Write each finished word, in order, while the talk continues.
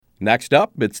Next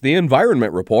up, it's the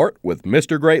Environment Report with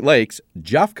Mr. Great Lakes,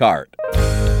 Jeff Cart.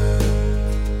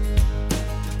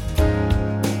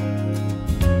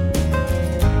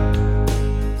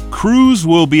 Crews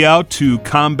will be out to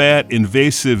combat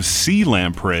invasive sea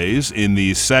lampreys in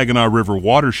the Saginaw River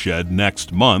watershed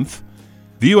next month.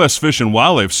 The U.S. Fish and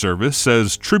Wildlife Service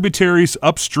says tributaries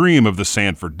upstream of the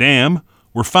Sanford Dam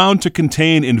were found to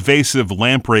contain invasive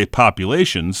lamprey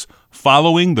populations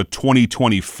following the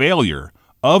 2020 failure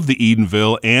of the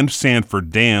Edenville and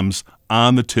Sanford dams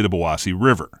on the Tittabawassee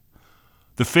River.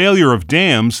 The failure of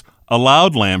dams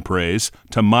allowed lampreys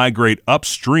to migrate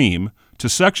upstream to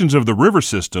sections of the river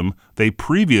system they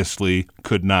previously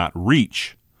could not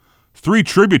reach. 3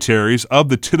 tributaries of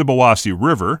the Tittabawassee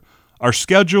River are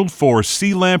scheduled for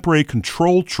sea lamprey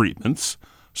control treatments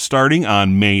starting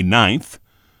on May 9th.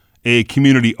 A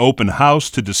community open house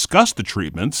to discuss the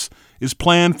treatments is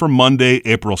planned for Monday,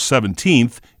 April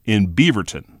 17th in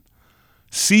Beaverton.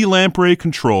 Sea lamprey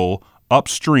control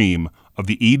upstream of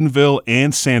the Edenville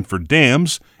and Sanford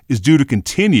dams is due to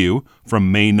continue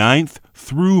from May 9th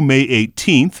through May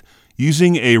 18th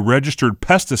using a registered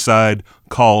pesticide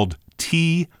called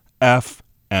TFM.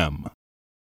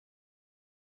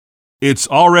 It's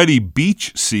already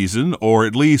beach season, or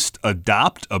at least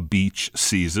Adopt a Beach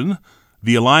season.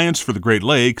 The Alliance for the Great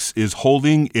Lakes is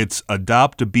holding its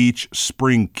Adopt a Beach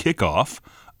Spring Kickoff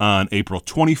on April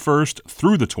 21st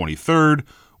through the 23rd,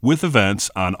 with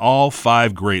events on all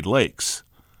 5 Great Lakes.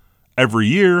 Every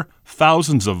year,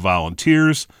 thousands of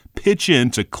volunteers pitch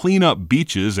in to clean up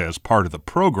beaches as part of the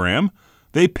program.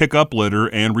 They pick up litter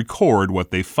and record what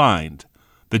they find.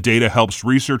 The data helps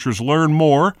researchers learn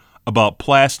more about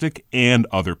plastic and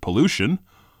other pollution.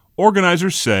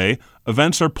 Organizers say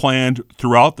events are planned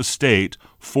throughout the state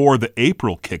for the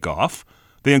April kickoff.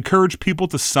 They encourage people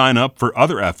to sign up for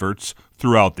other efforts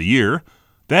throughout the year.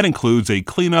 That includes a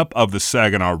cleanup of the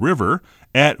Saginaw River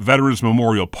at Veterans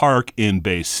Memorial Park in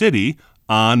Bay City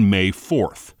on May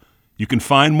 4th. You can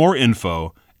find more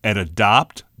info at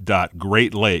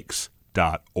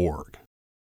adopt.greatlakes.org.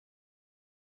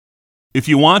 If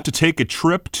you want to take a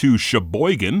trip to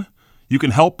Sheboygan, you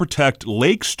can help protect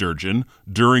lake sturgeon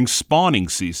during spawning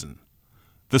season.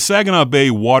 The Saginaw Bay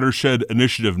Watershed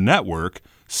Initiative Network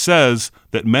says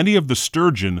that many of the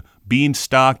sturgeon being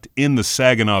stocked in the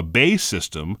Saginaw Bay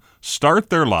system start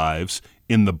their lives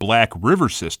in the Black River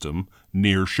system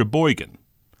near Sheboygan.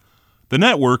 The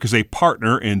network is a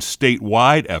partner in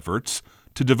statewide efforts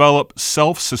to develop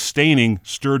self-sustaining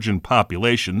sturgeon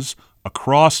populations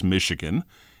across Michigan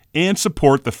and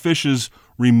support the fish's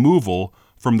removal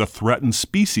from the threatened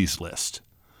species list.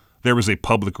 There was a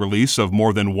public release of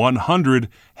more than 100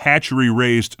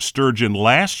 hatchery-raised sturgeon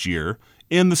last year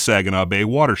in the Saginaw Bay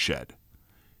watershed.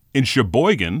 In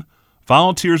Sheboygan,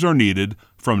 volunteers are needed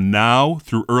from now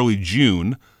through early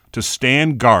June to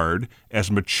stand guard as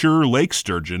mature lake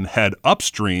sturgeon head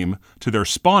upstream to their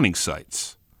spawning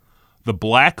sites. The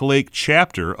Black Lake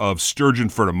chapter of Sturgeon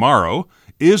for Tomorrow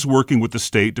is working with the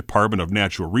State Department of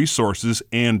Natural Resources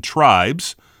and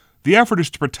tribes. The effort is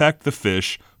to protect the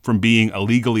fish from being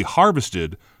illegally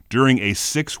harvested during a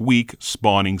 6-week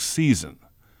spawning season.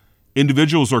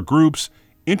 Individuals or groups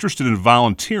interested in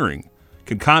volunteering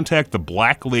can contact the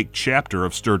Black Lake chapter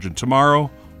of Sturgeon Tomorrow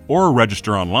or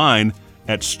register online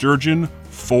at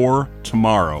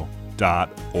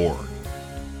sturgeonfortomorrow.org.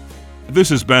 This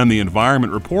has been the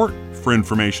Environment Report. For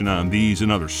information on these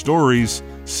and other stories,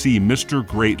 see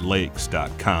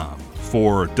MrGreatLakes.com.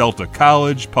 For Delta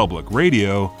College Public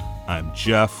Radio, I'm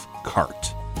Jeff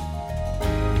Cart.